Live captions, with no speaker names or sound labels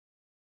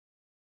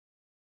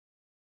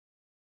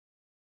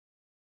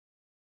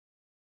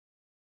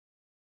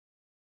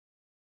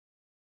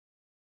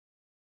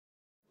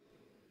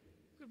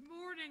Good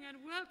morning and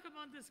welcome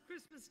on this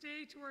Christmas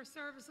Day to our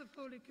service of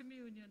Holy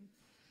Communion.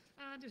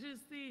 And it is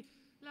the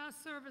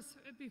last service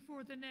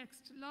before the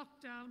next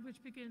lockdown,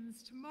 which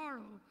begins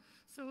tomorrow.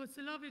 So it's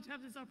lovely to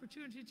have this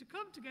opportunity to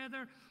come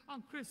together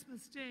on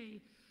Christmas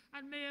Day.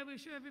 And may I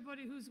wish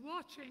everybody who's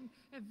watching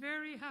a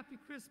very happy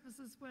Christmas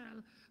as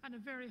well, and a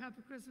very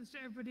happy Christmas to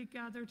everybody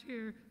gathered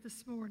here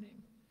this morning.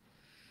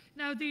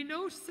 Now, the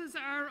notices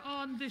are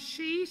on the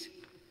sheet,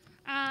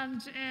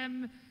 and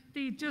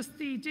just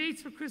the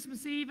dates for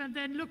Christmas Eve, and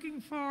then looking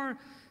for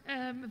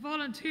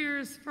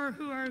volunteers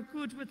who are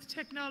good with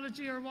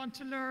technology or want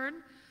to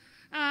learn.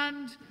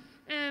 And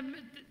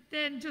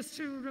then just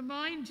to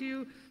remind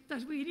you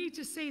that we need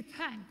to say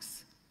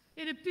thanks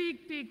in a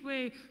big, big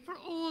way for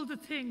all the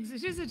things.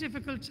 It is a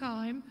difficult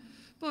time,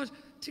 but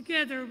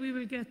together we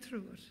will get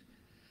through it.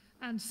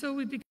 And so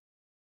we begin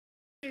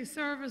a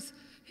service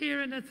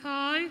here in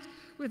Athy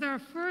with our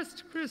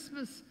first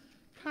Christmas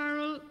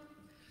carol,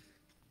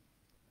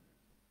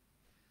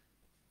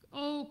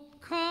 "O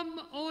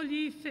come, all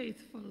ye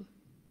faithful."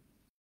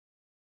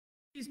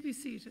 Please be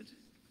seated.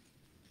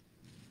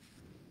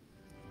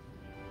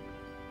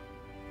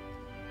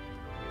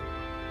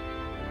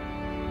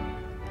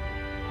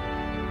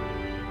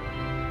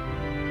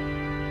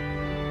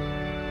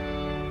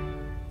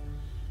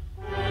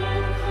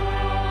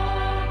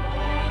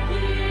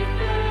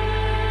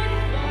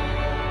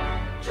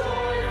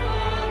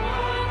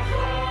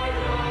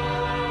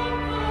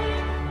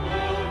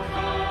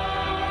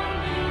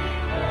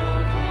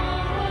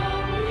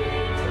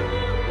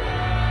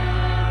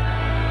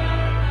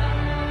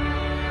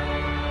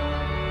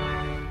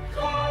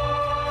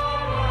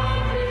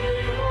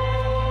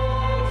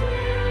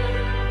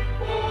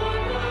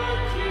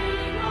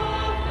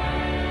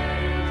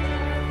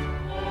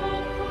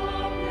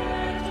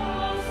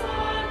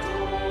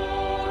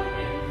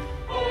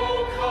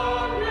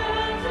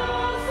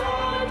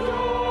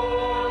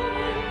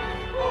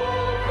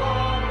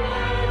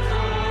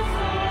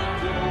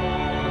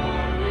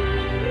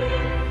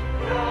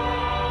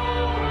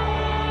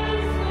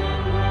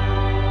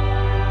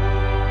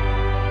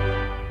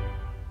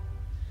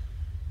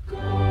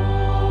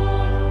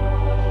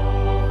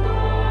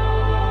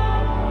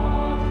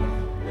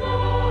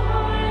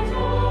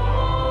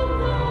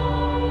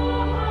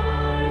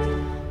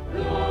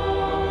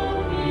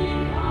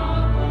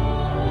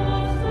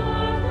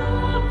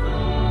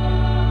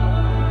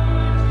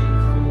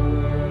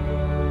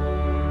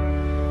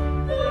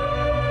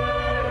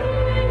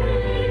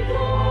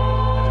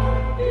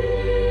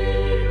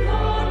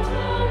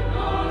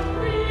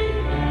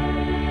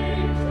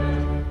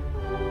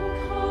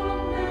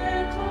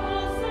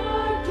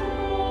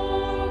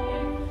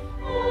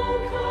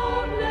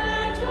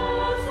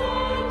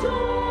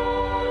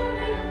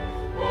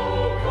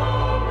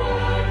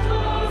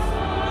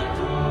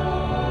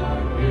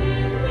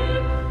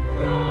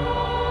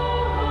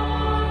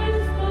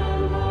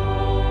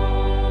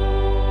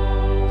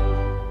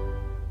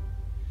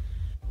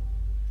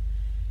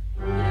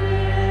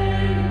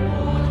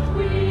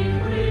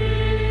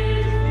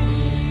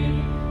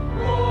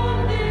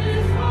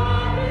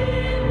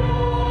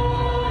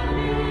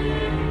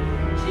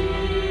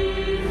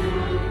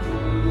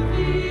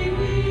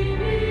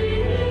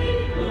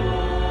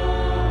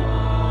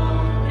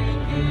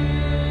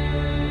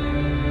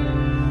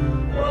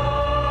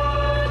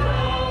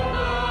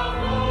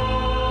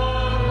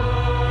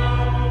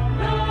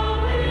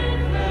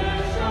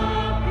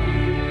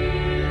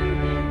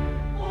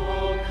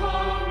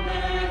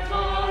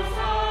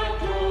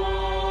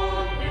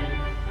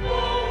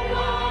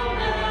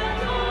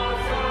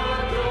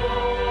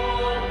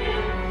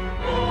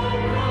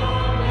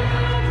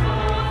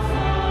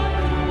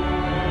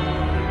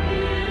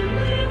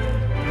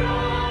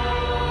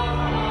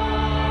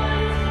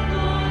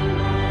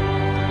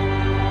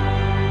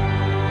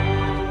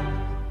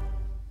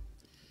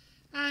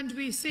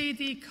 Say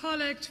the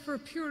collect for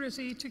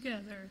purity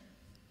together.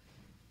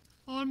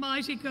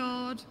 Almighty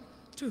God,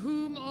 to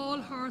whom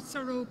all hearts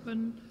are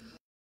open,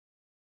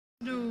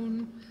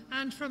 known,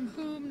 and from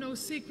whom no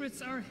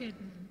secrets are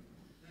hidden,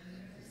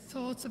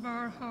 thoughts of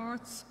our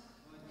hearts,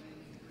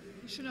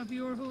 mission of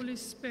your Holy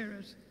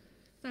Spirit,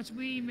 that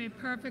we may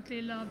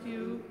perfectly love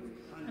you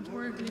and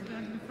worthily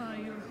magnify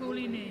your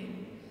holy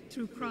name,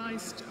 through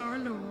Christ our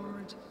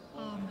Lord.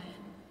 Amen.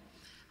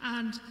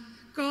 And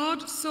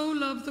God so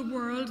loved the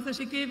world that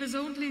he gave his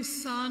only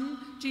Son,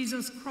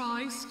 Jesus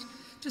Christ,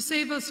 to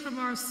save us from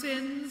our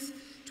sins,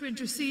 to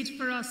intercede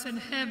for us in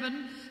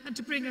heaven, and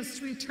to bring us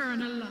to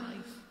eternal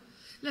life.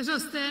 Let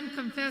us then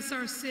confess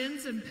our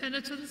sins in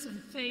penitence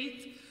and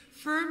faith,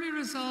 firmly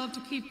resolved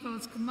to keep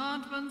God's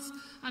commandments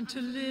and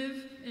to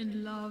live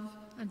in love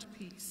and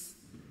peace.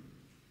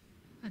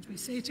 And we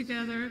say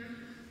together,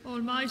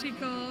 Almighty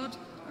God,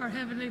 our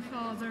Heavenly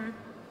Father,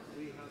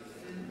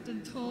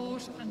 in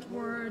thought and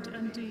word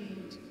and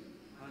deed,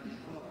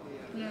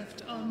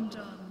 left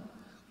undone.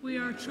 We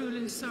are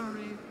truly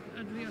sorry,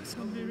 and we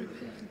humbly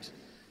repent.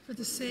 For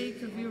the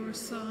sake of your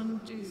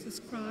Son, Jesus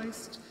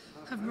Christ,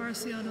 have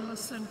mercy on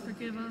us and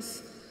forgive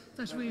us,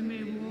 that we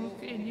may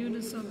walk in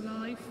newness of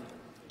life,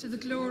 to the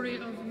glory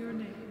of your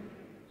name.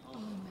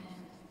 Amen.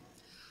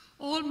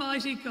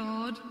 Almighty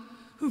God,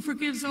 who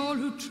forgives all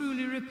who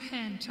truly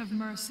repent, have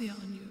mercy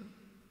on you.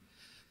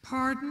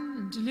 Pardon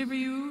and deliver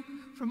you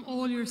from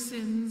all your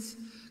sins,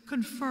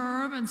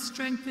 confirm and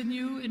strengthen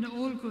you in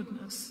all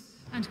goodness,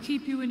 and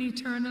keep you in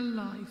eternal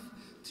life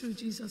through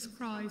Jesus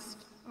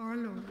Christ our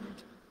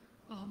Lord.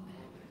 Amen.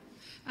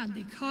 And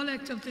the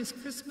collect of this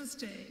Christmas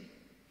day.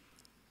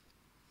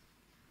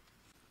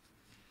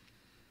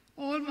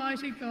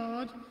 Almighty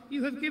God,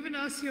 you have given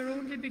us your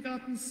only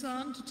begotten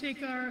Son to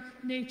take our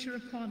nature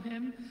upon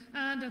him,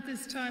 and at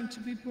this time to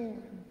be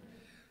born.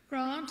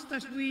 Grant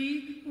that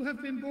we, who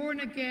have been born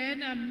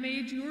again and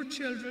made your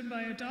children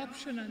by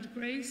adoption and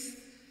grace,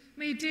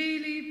 may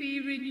daily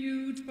be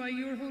renewed by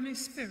your Holy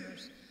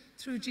Spirit,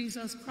 through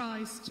Jesus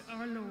Christ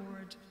our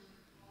Lord.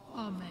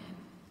 Amen.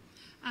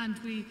 And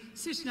we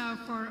sit now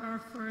for our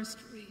first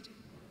reading.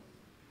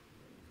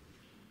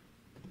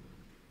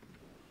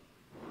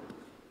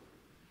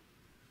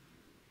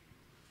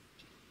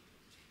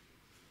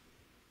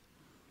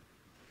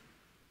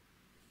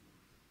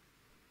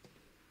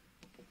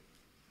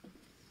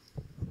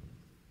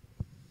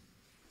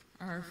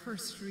 Our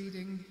first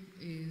reading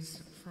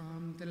is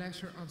from the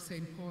letter of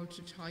St. Paul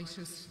to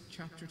Titus,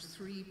 chapter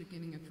 3,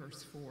 beginning at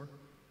verse 4.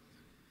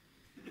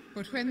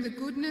 But when the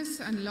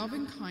goodness and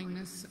loving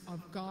kindness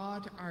of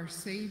God our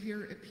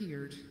Saviour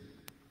appeared,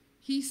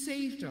 he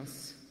saved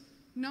us,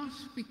 not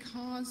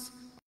because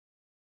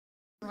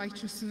of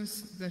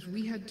righteousness that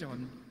we had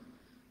done,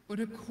 but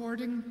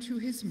according to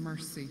his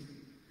mercy,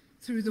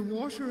 through the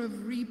water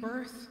of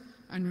rebirth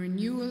and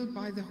renewal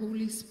by the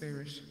Holy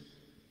Spirit.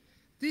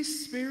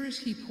 This Spirit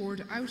he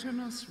poured out on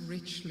us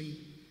richly,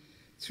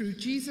 through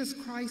Jesus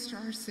Christ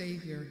our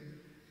Saviour,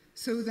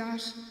 so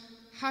that,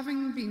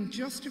 having been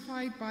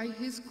justified by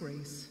his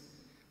grace,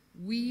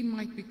 we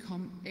might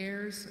become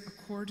heirs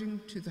according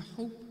to the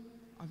hope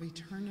of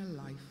eternal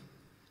life.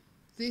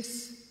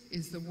 This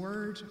is the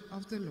word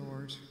of the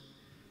Lord.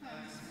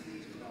 Thanks be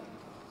to God.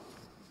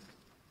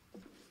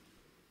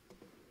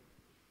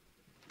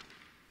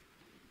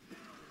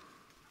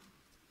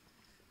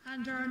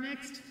 And our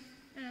next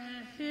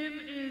hymn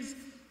is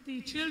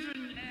the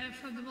children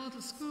from the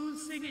model school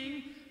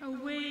singing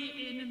 "Away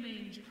in a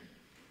Manger."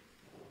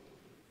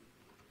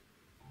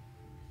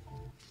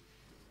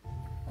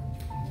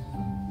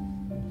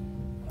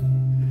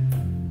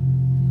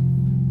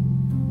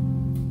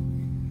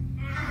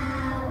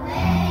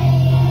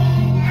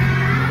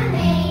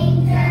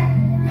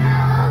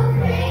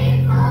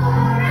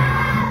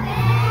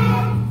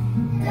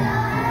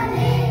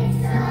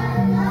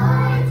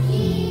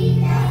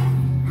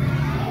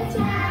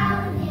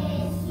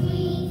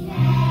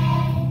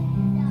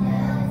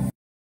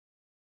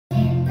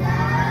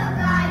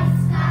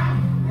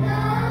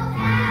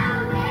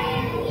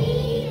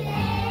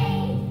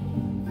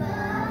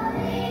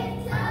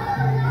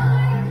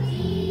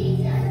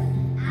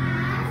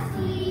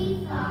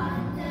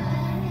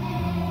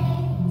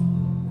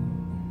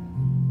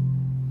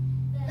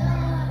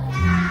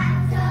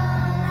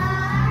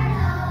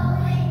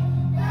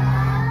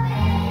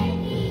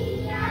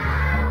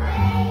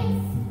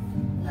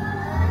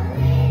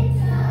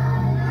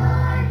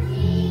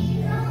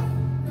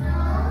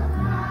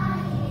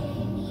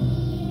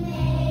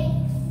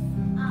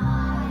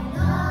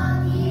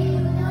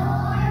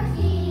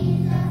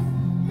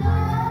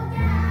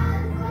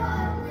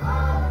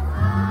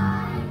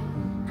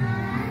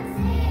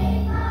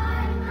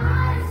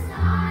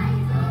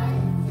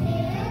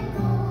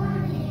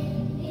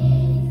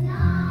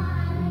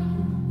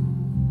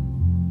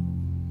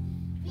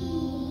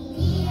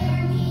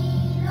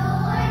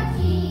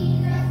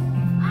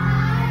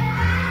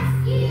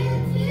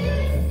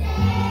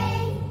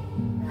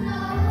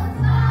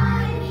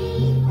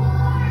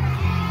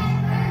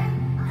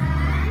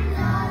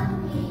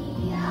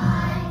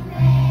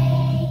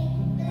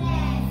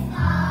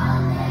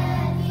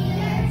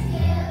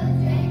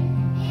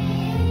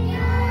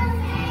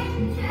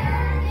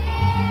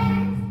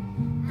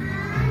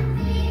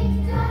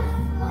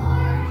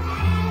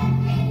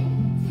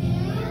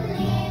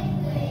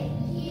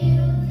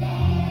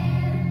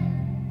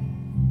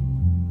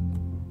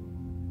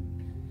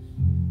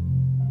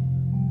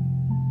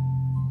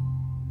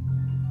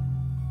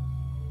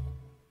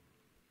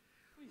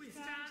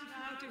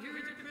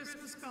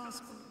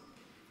 Gospel.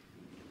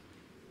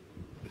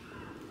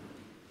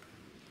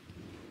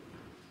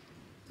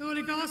 The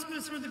Holy Gospel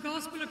is from the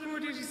Gospel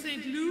according to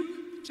St.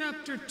 Luke,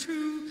 chapter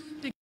 2,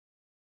 the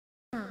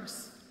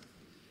verse.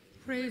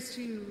 Praise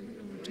to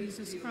you, Lord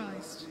Jesus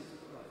Christ.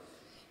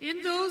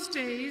 In those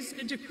days,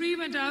 a decree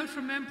went out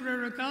from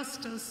Emperor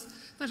Augustus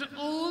that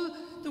all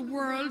the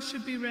world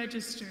should be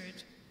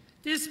registered.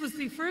 This was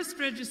the first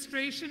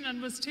registration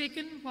and was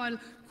taken while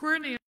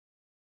Quirinius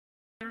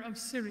of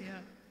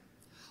Syria.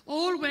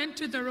 All went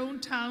to their own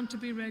town to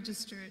be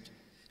registered.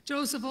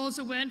 Joseph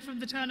also went from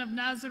the town of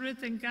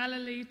Nazareth in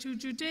Galilee to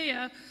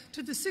Judea,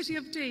 to the city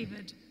of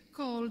David,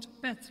 called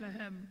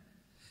Bethlehem,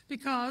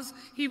 because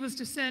he was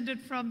descended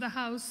from the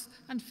house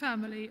and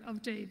family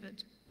of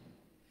David.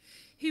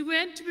 He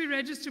went to be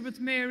registered with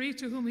Mary,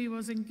 to whom he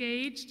was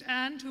engaged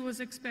and who was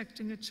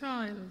expecting a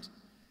child.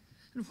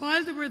 And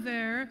while they were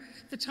there,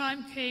 the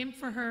time came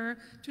for her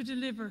to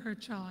deliver her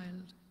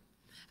child.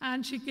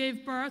 And she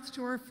gave birth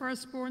to her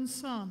firstborn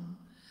son,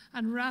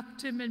 and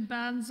wrapped him in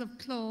bands of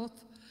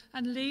cloth,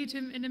 and laid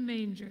him in a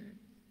manger,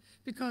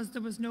 because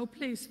there was no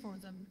place for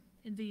them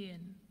in the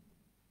inn.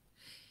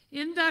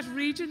 In that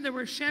region there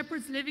were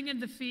shepherds living in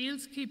the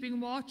fields, keeping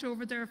watch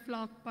over their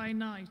flock by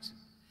night.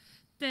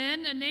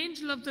 Then an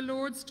angel of the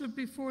Lord stood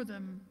before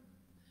them,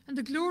 and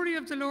the glory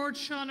of the Lord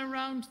shone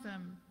around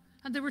them,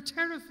 and they were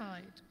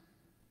terrified.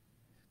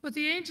 But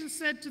the angel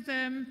said to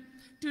them,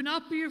 "Do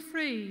not be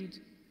afraid,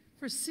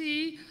 for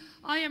see,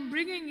 I am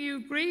bringing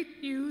you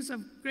great news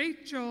of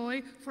great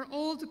joy for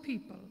all the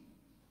people.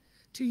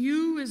 To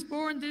you is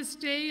born this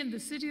day in the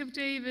city of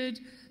David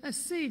a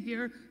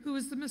Savior who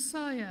is the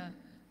Messiah,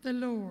 the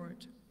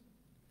Lord.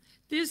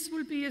 This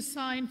will be a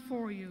sign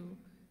for you.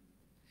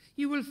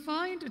 You will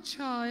find a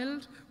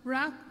child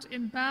wrapped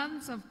in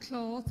bands of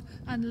cloth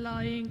and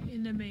lying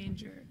in a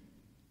manger."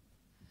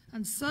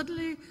 And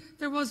suddenly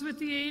there was with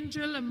the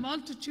angel a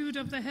multitude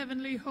of the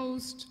heavenly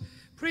host,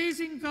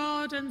 praising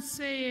God and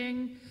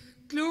saying,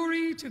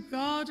 "Glory to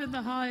God in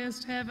the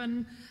highest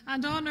heaven,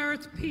 and on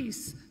earth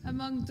peace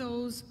among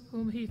those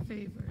whom he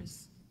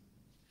favors."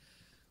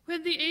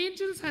 When the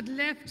angels had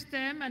left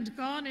them and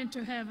gone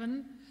into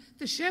heaven,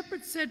 the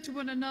shepherds said to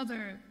one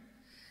another,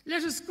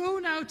 "Let us go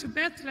now to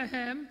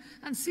Bethlehem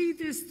and see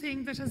this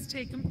thing that has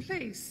taken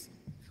place,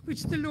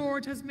 which the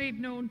Lord has made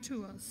known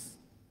to us."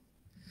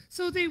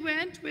 So they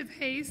went with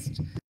haste,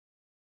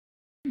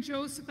 and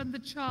Joseph and the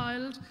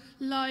child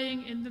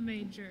lying in the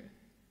manger.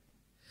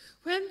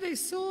 When they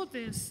saw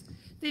this,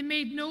 they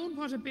made known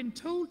what had been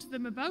told to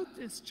them about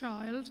this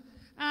child,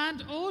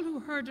 and all who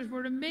heard it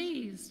were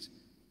amazed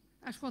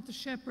at what the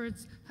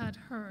shepherds had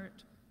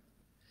heard.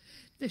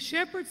 The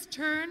shepherds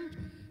turned,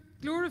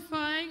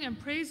 glorifying and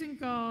praising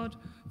God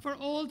for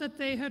all that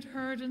they had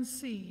heard and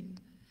seen,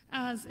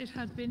 as it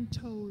had been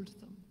told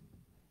them.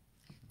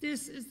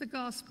 This is the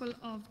gospel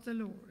of the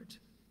Lord.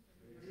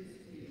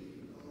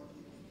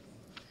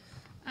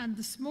 And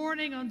this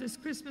morning, on this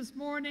Christmas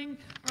morning,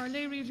 our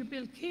lay reader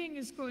Bill King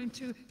is going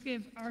to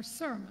give our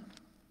sermon.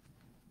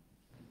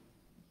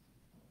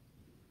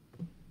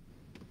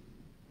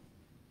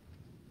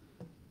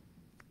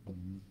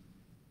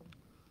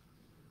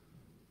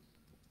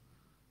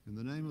 In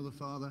the name of the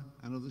Father,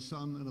 and of the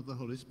Son, and of the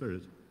Holy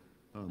Spirit.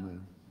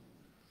 Amen.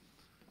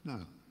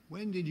 Now,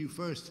 when did you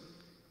first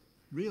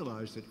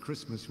realize that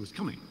Christmas was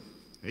coming?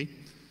 Eh?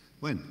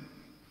 When?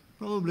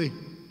 Probably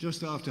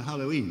just after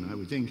Halloween, I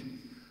would think.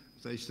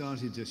 They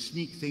started to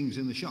sneak things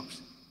in the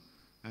shops.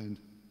 And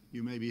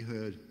you maybe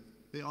heard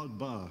the odd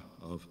bar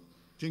of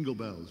jingle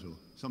bells or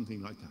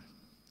something like that.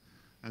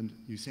 And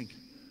you think,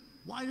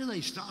 why do they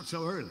start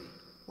so early?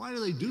 Why do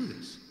they do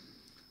this?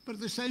 But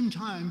at the same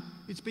time,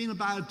 it's been a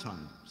bad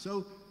time.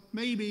 So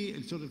maybe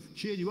it sort of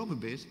cheered you up a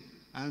bit,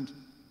 and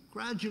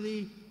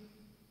gradually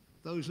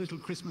those little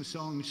Christmas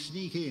songs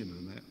sneak in,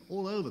 and they're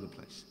all over the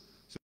place.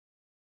 So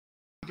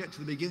when you get to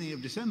the beginning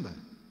of December,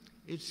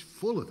 it's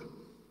full of them,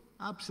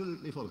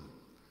 absolutely full of them.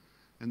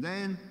 And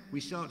then we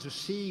start to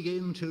seeg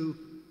into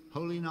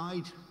Holy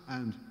Night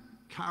and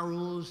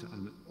carols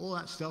and all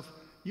that stuff,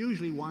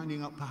 usually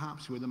winding up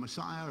perhaps with a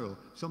Messiah or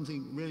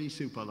something really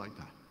super like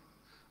that.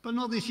 But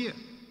not this year.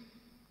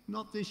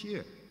 Not this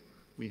year.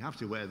 We have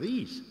to wear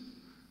these,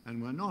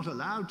 and we're not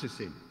allowed to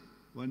sing.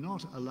 We're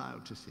not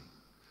allowed to sing.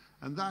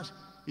 And that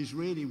is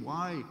really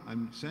why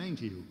I'm saying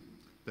to you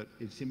that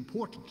it's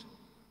important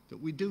that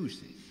we do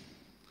sing.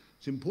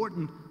 It's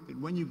important that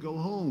when you go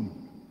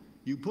home,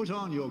 you put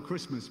on your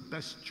Christmas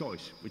best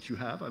choice, which you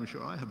have, I'm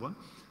sure I have one,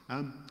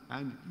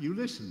 and you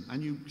listen,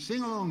 and you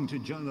sing along to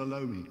Jonah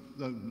Lomu.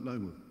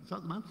 Is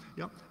that the man?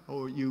 Yeah.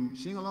 Or you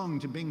sing along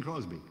to Bing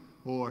Crosby,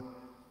 or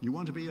you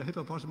want to be a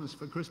hippopotamus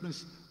for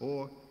Christmas,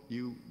 or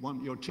you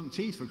want your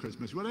teeth for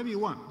Christmas, whatever you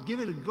want. Give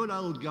it a good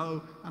old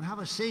go and have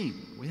a sing.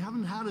 We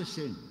haven't had a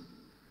sing.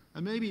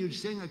 And maybe you'd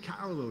sing a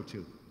carol or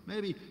two.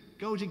 Maybe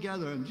go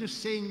together and just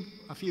sing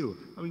a few.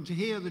 I mean, to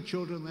hear the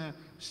children there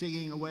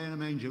singing Away in a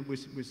Manger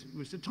was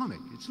the tonic.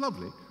 It's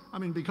lovely. I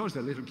mean, because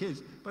they're little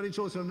kids, but it's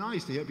also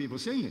nice to hear people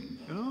singing,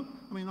 you know?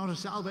 I mean, not a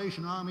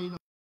Salvation Army. No.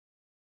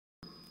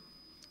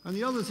 And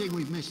the other thing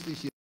we've missed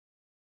this year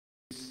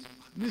is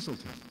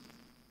mistletoe.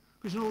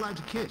 Because you're not allowed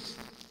to kiss.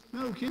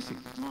 No kissing.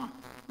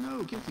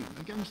 No kissing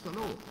against the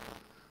law.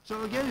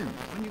 So again,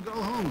 when you go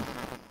home,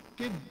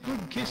 give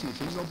good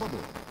kisses in your bubble.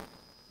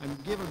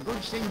 And give a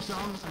good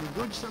sing-song and a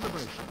good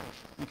celebration.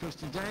 Because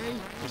today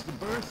is the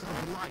birth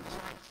of the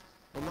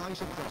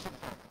light of God,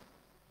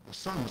 the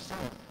sun.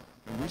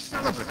 And we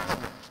celebrate.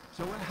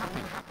 So we're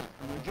happy.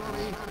 And we're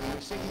jolly. And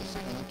we're singing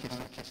and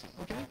kissing.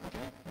 Okay?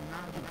 And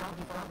now to God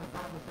the Father,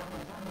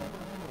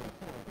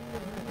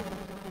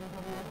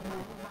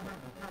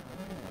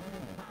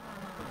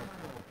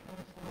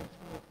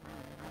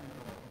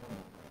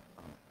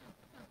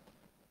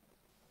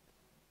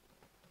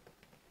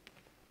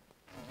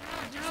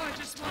 Now I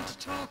just want to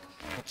talk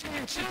to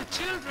the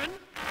children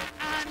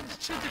and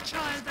to the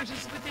child that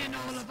is within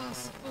all of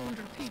us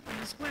older people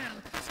as well.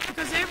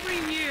 Because every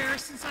year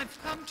since I've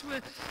come to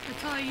a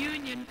Athy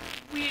Union,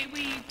 we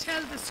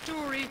tell the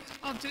story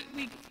of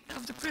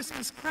the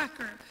Christmas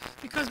cracker,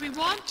 because we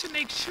want to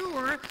make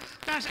sure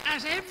that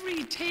at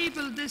every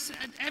table this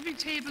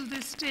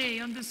day,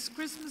 on this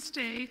Christmas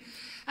day,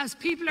 as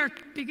people are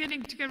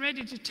beginning to get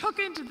ready to tuck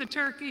into the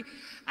turkey,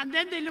 and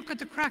then they look at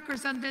the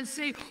crackers and they'll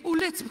say, oh,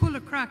 let's pull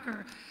a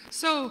cracker.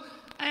 So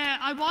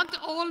I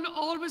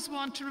always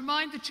want to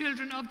remind the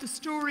children of the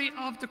story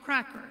of the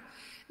cracker.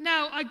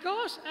 Now, I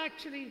got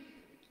actually,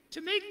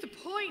 to make the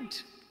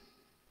point,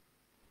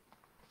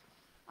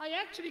 I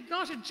actually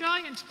got a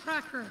giant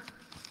cracker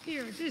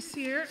here this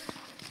year,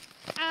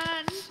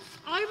 and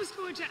I was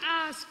going to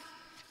ask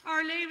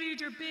our lay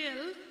reader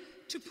Bill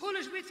to pull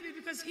it with me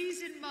because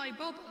he's in my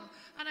bubble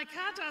and I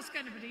can't ask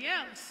anybody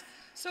else.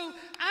 So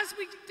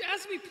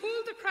as we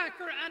pull the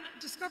cracker and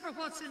discover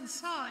what's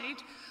inside,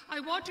 I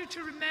want you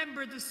to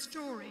remember the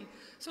story.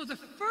 So the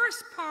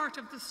first part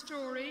of the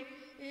story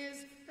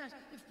is that,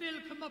 if Bill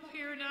come up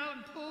here now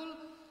and pull,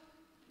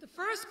 the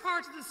first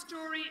part of the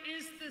story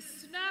is the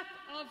snap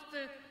of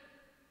the,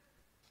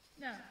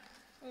 now,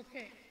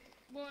 okay,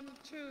 1,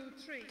 2,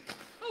 3.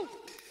 Oh!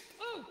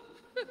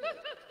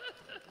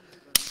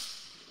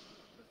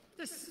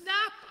 The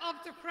snap of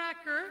the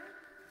cracker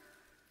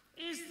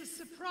is the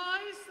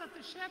surprise that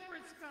the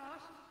shepherds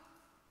got.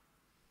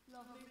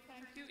 Lovely,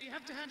 thank you. You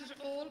have to hand it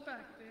all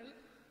back, Bill.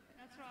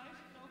 That's right,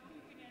 no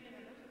keeping any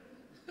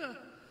of it.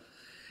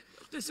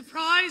 The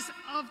surprise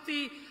of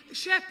the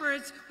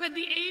shepherds when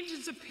the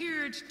angels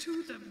appeared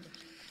to them.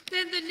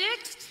 Then the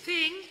next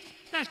thing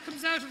that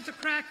comes out of the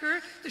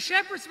cracker, the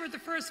shepherds were the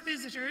first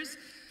visitors,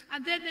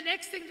 and then the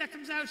next thing that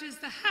comes out is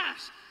the hat.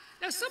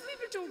 Now, some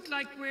people don't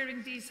like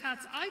wearing these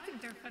hats. I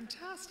think they're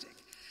fantastic.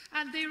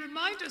 And they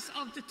remind us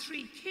of the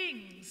three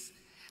kings,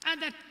 and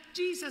that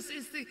Jesus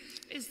is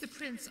the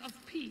Prince of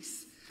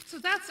Peace. So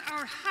that's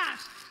our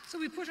hat. So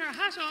we put our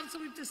hat on, so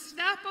we have the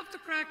snap of the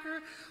cracker,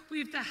 we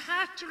have the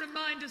hat to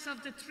remind us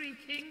of the three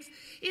kings.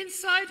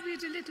 Inside we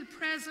had a little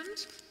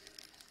present.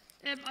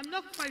 I'm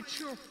not quite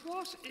sure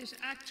what it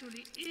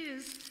actually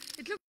is.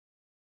 It looks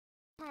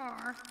like a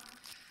car,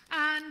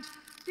 and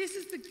this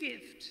is the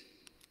gift.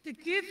 The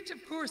gift,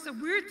 of course, that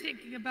we're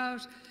thinking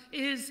about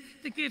is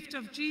the gift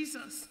of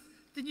Jesus,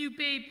 the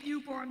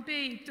newborn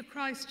babe, the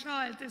Christ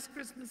child, this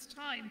Christmas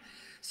time.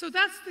 So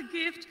that's the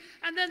gift.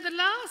 And then the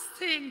last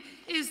thing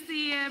is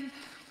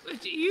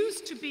it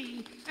used to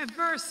be a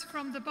verse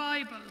from the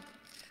Bible.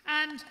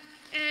 And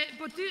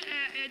but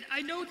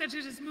I know that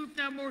it has moved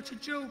now more to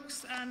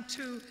jokes and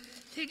to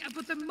things,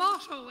 but the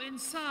motto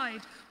inside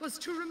was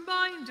to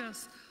remind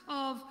us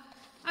of,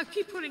 I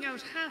keep putting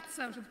out hats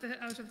out of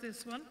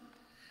this one,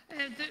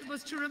 that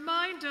was to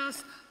remind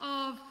us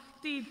of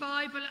the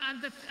Bible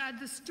and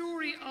the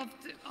story of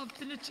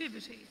the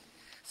Nativity.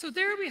 So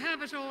there we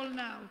have it all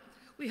now.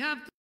 We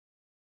have the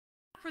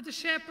for the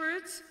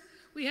shepherds,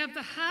 we have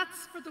the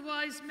hats for the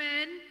wise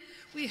men,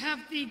 we have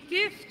the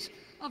gift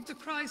of the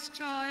Christ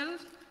child,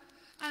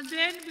 and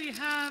then we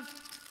have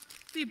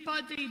the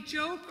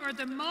joke or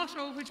the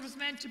motto, which was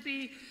meant to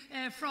be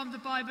from the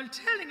Bible,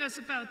 telling us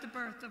about the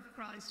birth of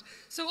Christ.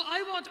 So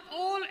I want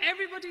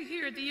everybody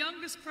here, the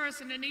youngest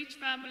person in each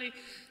family,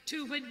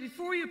 to,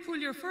 before you pull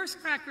your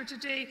first cracker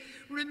today,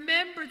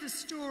 remember the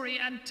story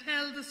and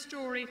tell the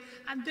story,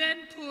 and then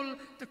pull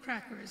the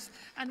crackers,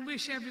 and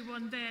wish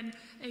everyone then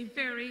a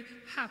very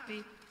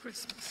happy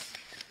Christmas.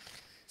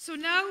 So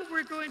now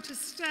we're going to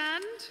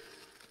stand,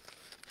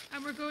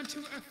 and we're going to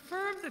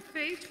affirm the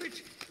faith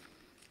which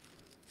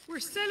we're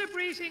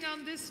celebrating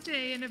on this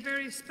day in a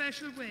very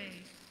special way,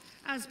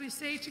 as we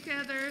say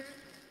together,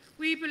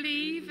 we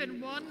believe in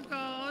one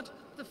God,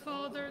 the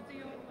Father,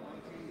 the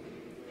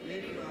Almighty,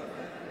 maker of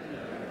heaven and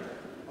earth,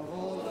 of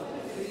all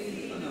that is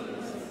seen and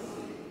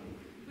unseen.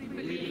 We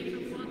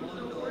believe in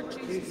one Lord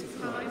Jesus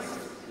Christ,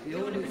 the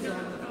only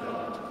Son of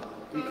God,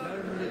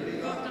 eternally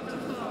begotten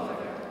of the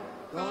Father,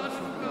 God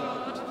from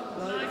God,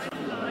 light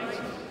from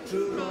light,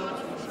 true God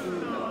from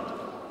true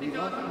God,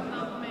 begotten,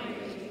 not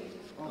made,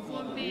 of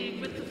one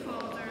being with the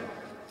Father,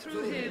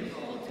 through him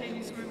all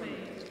things were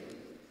made.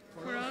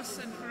 For us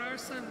and for our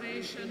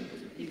salvation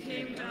he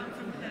came down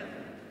from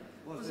heaven,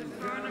 was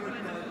incarnate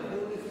by the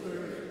Holy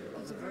Spirit,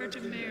 of the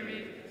Virgin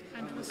Mary,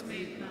 and was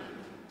made man.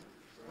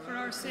 For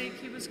our sake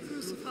he was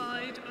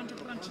crucified under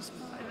Pontius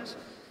Pilate,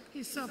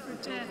 he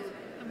suffered death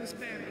and was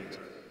buried.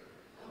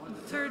 On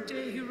the third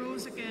day he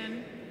rose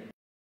again.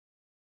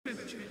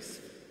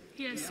 Scriptures,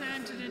 he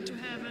ascended into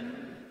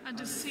heaven and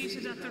is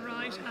seated at the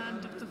right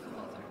hand of the Father.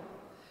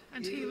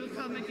 And he will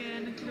come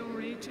again in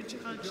glory to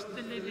judge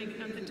the living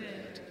and the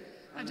dead,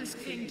 and his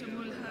kingdom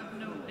will have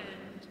no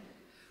end.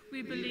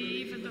 We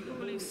believe in the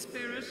Holy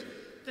Spirit,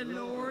 the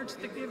Lord,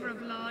 the giver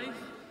of life,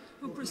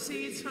 who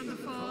proceeds from the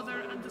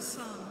Father and the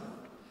Son,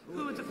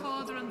 who with the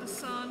Father and the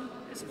Son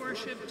is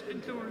worshipped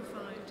and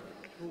glorified,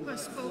 who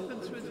has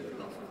spoken through the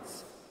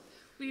prophets.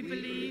 We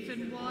believe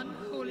in one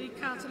holy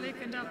Catholic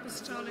and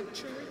Apostolic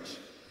Church.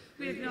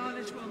 We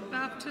acknowledge one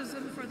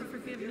baptism for the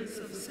forgiveness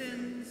of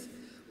sins.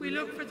 We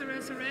look for the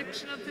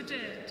resurrection of the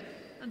dead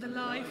and the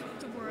life of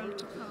the world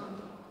to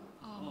come.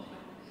 Amen.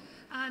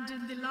 And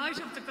in the light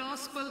of the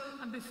gospel,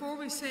 and before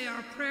we say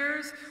our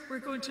prayers, we're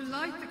going to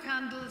light the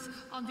candles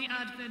on the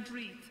Advent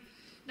wreath.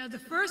 Now, the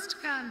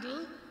first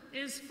candle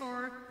is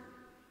for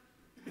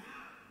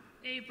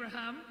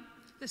Abraham.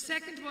 The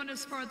second one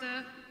is for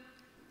the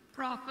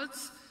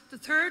prophets. The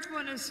third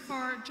one is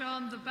for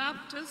John the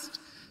Baptist.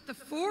 The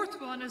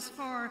fourth one is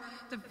for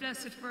the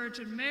Blessed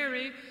Virgin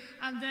Mary.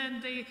 And then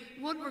the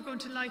one we're going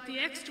to light, the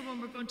extra one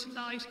we're going to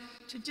light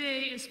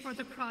today, is for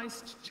the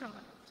Christ child.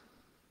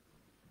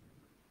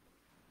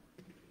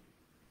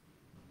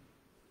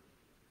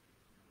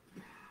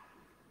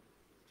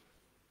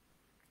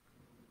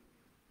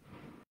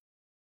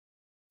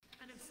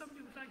 And if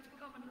somebody would like to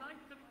come and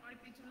light them,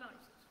 I'd be delighted.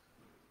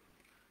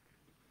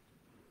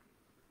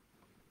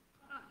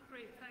 Ah,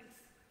 great, thanks.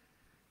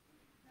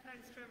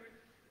 Thanks, Trevor.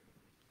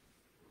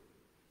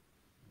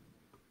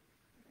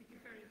 Thank you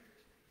very much.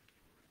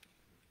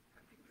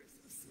 Happy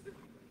Christmas.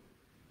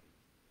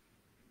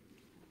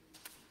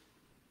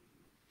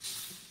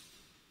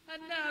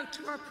 And now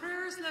to our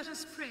prayers, let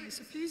us pray.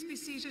 So please be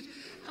seated,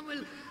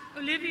 and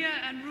Olivia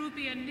and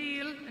Ruby and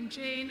Neil and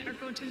Jane are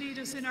going to lead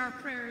us in our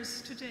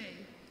prayers today.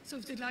 So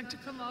if they'd like to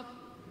come up.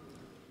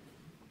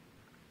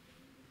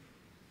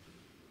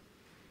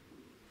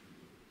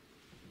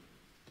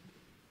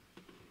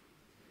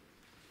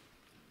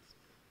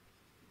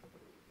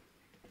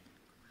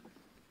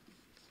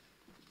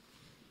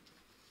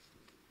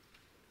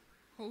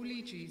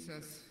 Holy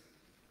Jesus,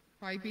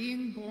 by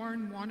being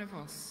born one of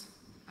us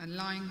and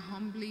lying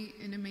humbly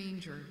in a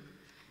manger,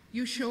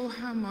 you show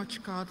how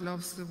much God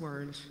loves the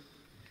world.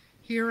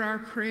 Hear our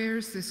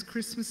prayers this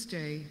Christmas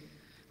day,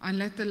 and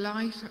let the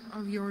light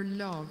of your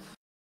love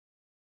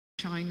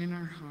shine in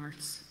our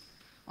hearts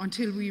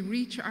until we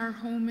reach our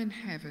home in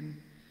heaven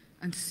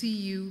and see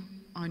you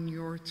on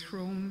your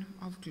throne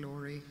of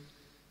glory.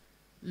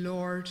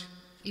 Lord,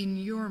 in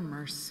your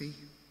mercy,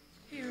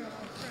 Hear our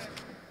prayer.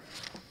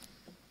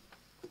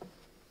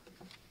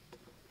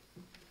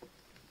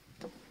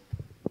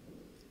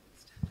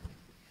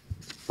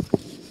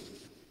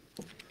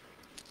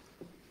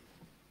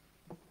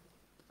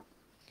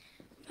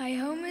 My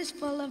home is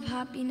full of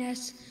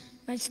happiness,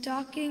 my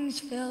stockings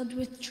filled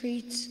with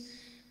treats.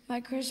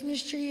 My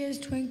Christmas tree is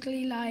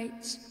twinkly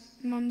lights,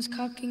 Mum's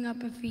cooking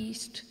up a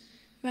feast.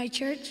 My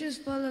church is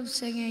full of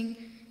singing,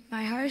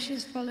 my house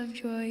is full of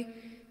joy.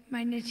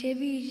 My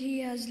nativity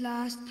has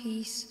last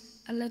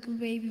peace, a little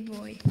baby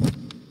boy.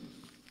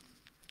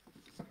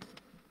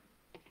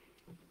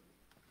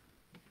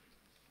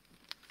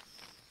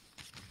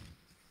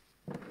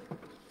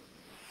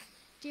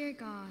 Dear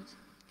God,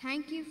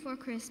 thank you for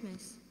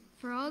Christmas,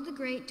 for all the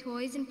great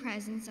toys and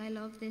presents I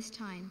love this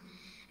time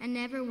and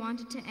never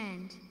wanted to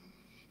end.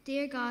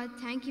 Dear God,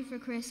 thank you for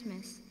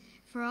Christmas,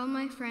 for all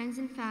my friends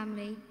and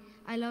family.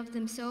 I love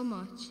them so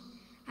much,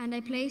 and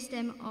I place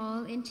them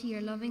all into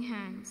your loving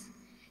hands.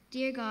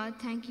 Dear God,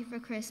 thank you for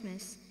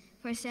Christmas,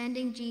 for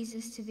sending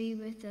Jesus to be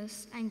with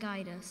us and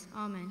guide us.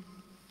 Amen.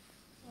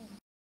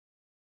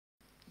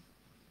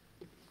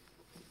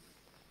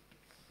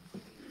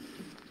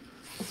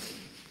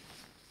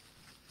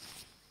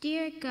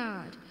 Dear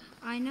God,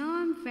 I know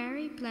I'm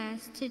very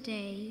blessed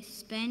today,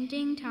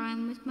 spending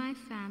time with my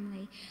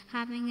family,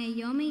 having a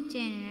yummy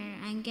dinner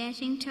and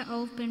getting to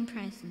open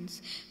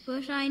presents.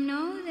 But I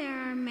know there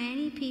are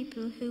many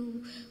people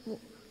who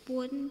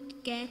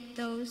wouldn't get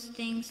those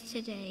things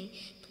today.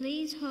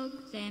 Please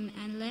hug them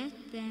and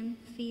let them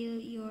feel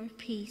your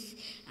peace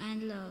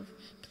and love.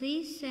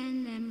 Please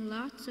send them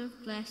lots of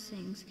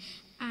blessings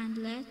and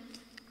let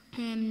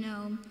them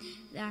know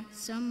that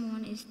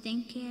someone is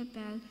thinking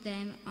about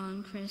them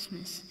on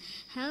Christmas.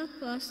 Help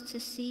us to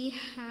see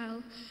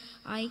how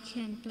I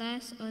can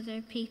bless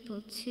other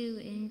people too,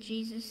 in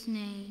Jesus'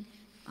 name.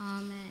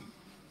 Amen.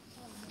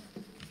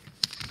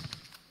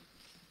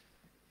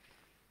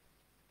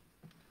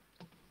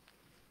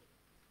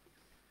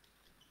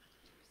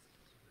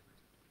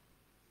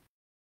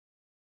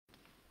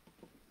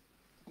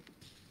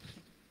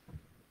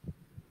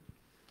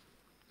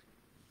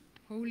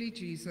 Holy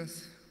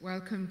Jesus,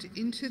 welcomed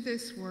into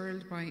this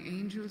world by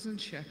angels and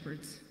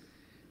shepherds,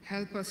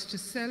 help us to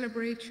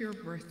celebrate your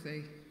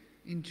birthday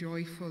in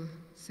joyful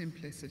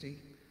simplicity.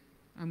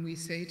 And we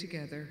say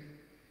together,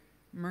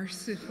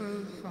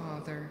 Merciful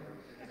Father,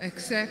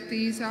 accept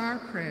these our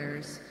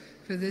prayers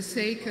for the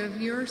sake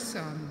of your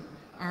Son,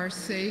 our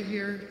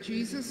Saviour,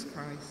 Jesus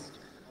Christ.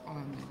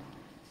 Amen.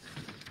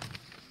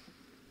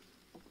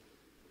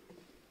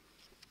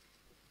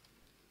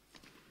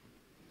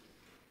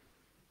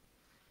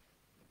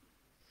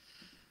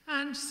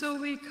 And so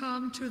we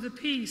come to the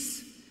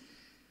peace.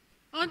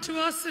 Unto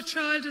us a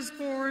child is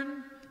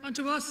born,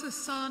 unto us a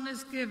son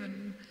is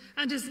given,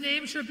 and his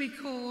name shall be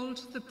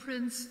called the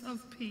Prince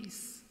of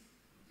Peace.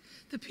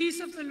 The peace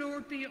of the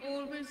Lord be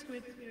always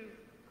with you.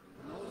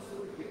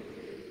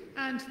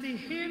 And the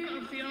hymn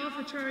of the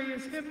offertory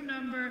is hymn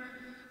number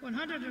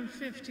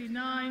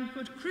 159,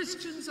 Good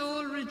Christians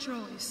all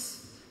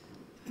rejoice.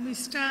 And we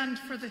stand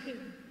for the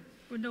hymn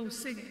with no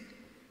singing.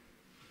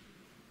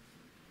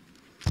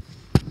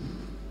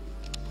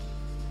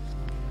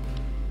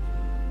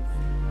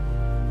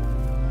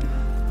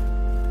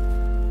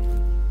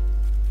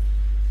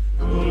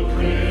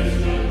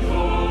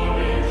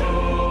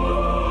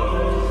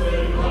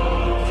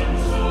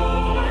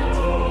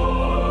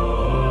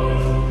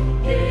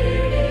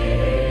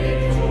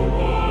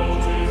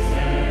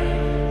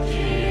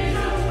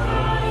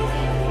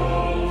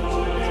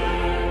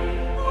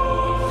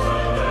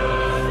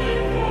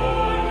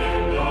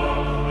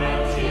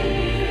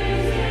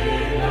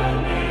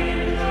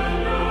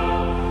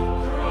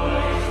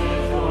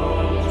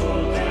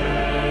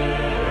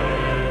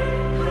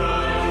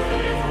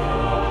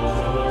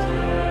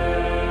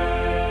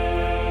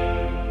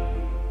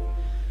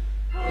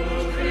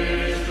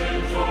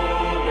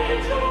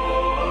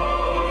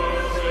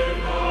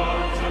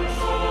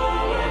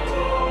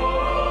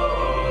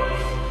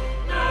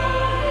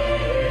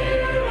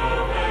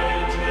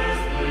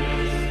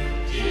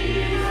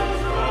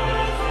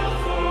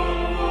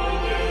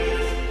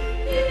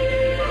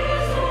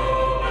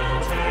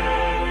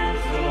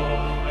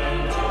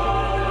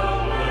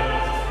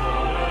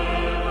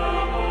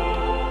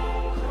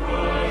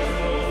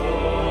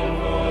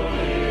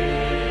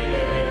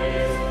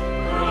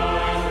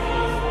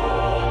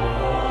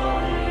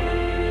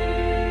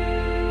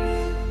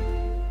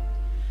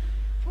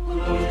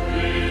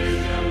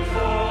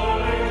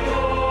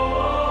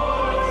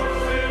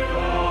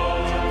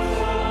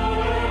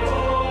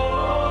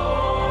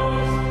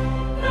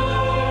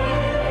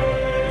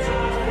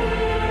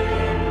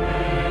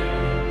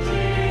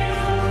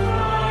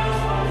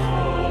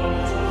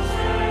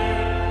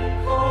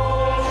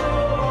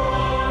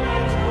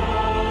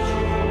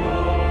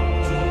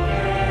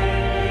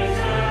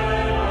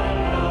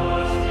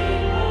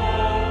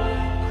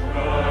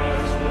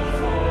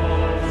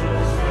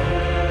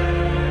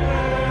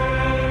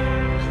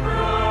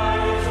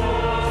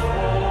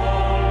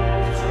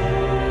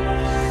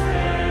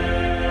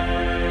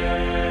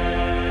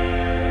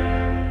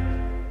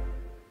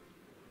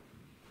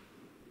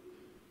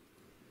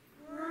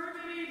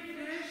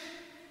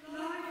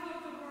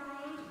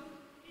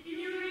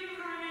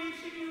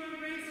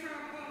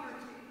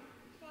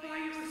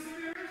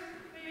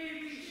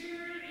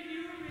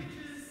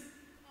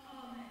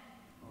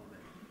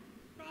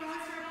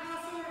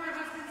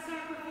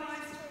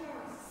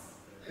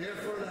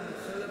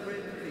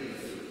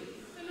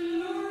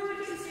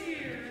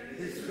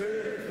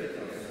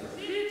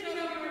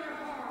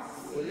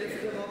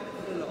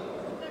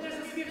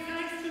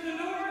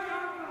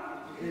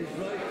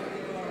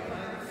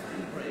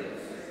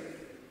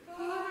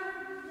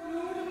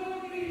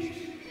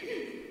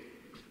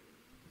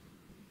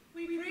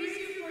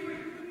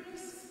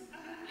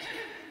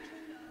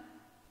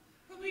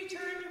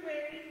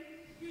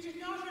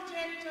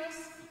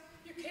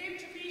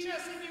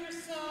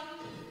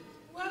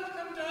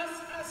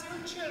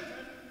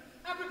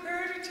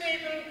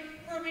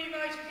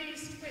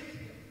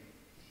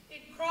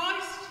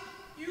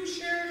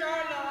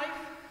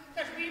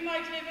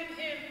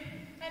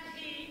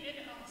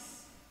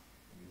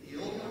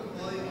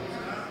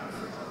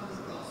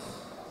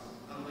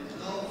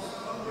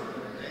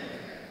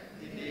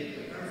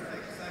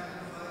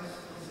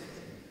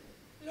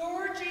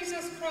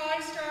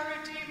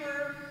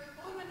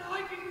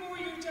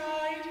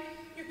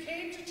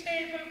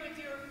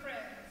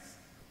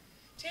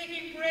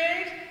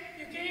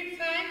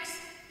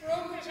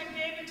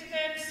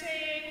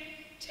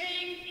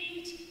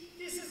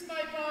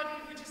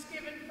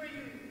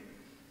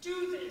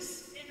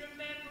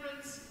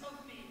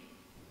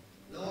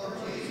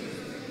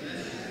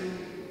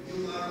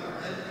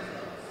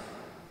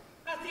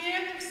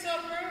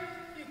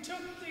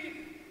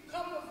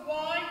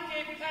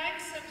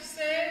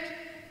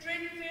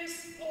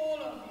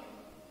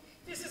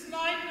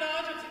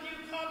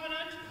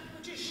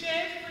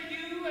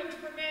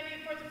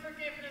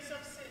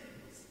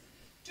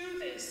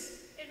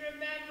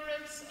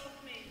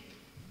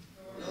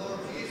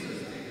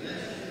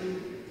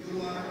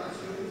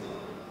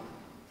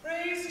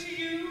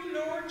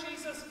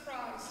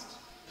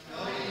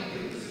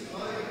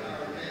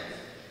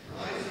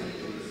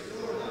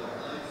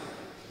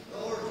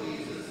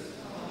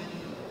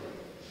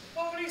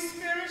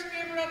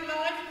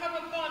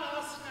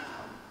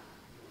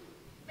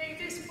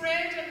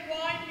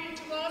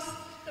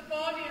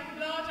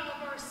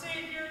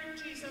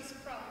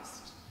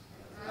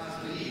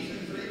 As we eat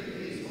and drink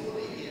these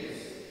holy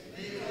gifts,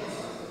 make us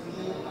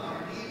know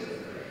our need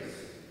of grace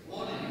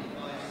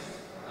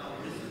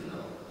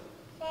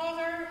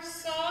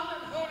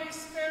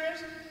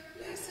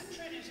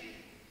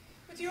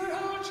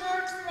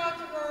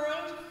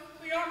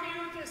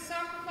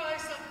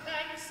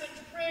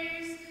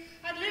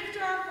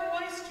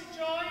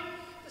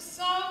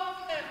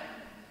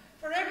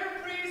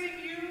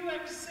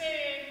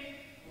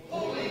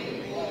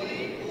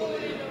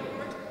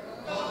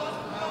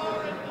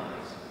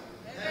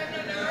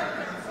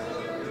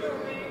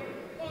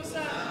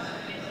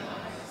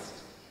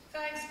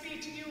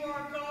you,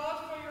 our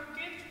God, for your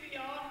gift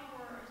beyond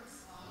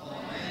words.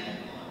 Amen,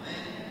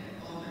 amen,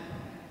 amen.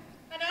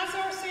 And as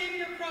our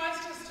Saviour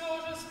Christ has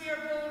taught us, we are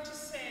bold to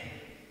say,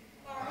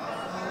 Our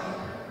Father,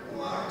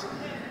 who art in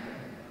heaven,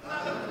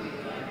 hallowed be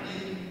thy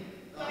name.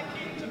 Thy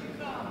kingdom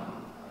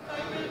come, thy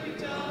will be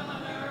done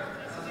on earth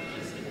as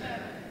it is in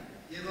heaven.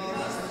 Give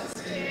us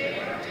this day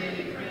our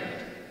daily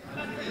bread,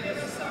 and forgive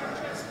us our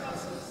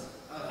trespasses,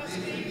 as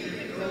we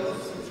forgive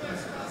those who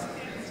trespass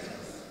against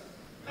us.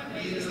 And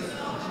lead us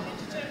not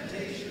into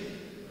temptation,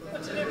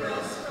 but deliver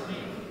us from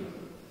evil.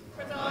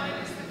 For thine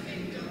is the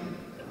kingdom,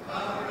 the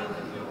power, and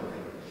the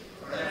glory,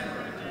 forever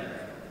and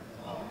ever.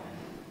 Amen.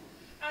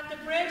 And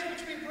the bread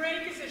which we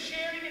break is a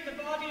sharing in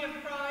the body of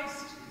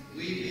Christ.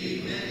 We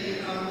be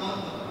many are one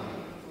body,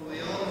 for we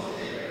all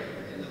share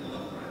in the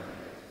one bread.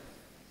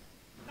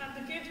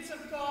 And the gifts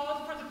of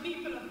God for the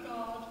people of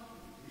God.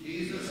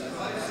 Jesus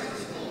Christ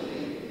is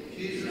holy,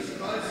 Jesus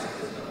Christ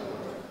is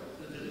Lord,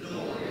 to the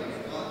glory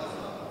of God the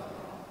Father.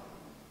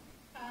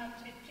 And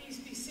please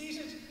be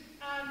seated,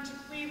 and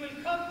we will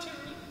come to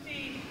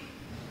the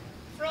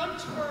front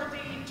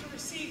to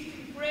receive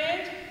the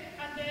bread,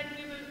 and then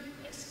we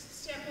will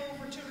step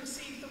over to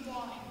receive the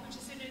wine, which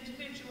is in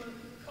individual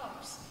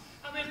cups.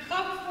 And we'll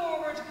come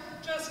forward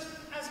just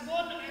as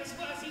one,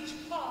 as each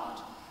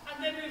pod,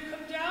 and then we'll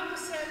come down the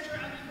centre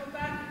and we'll go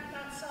back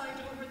that side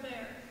over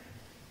there.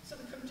 So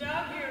we come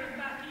down here and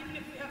back, even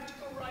if we have to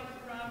go right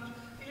around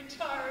the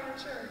entire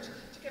church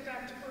to get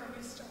back to where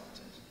we started.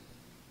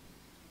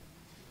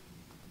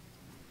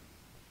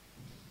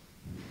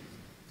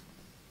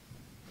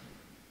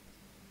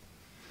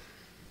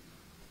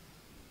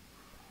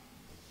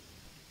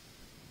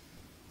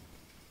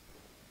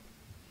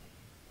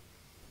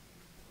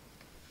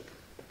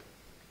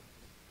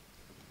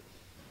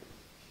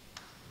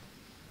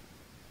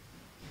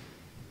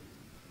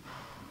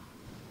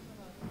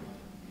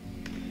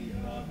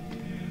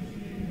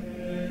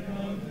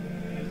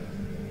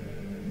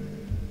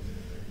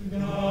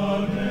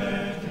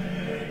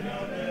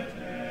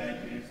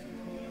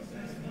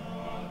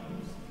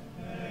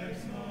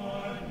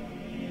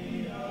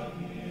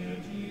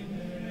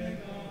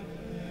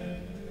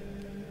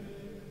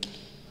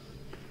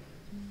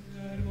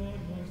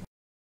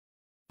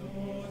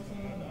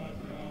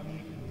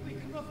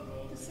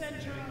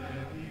 Center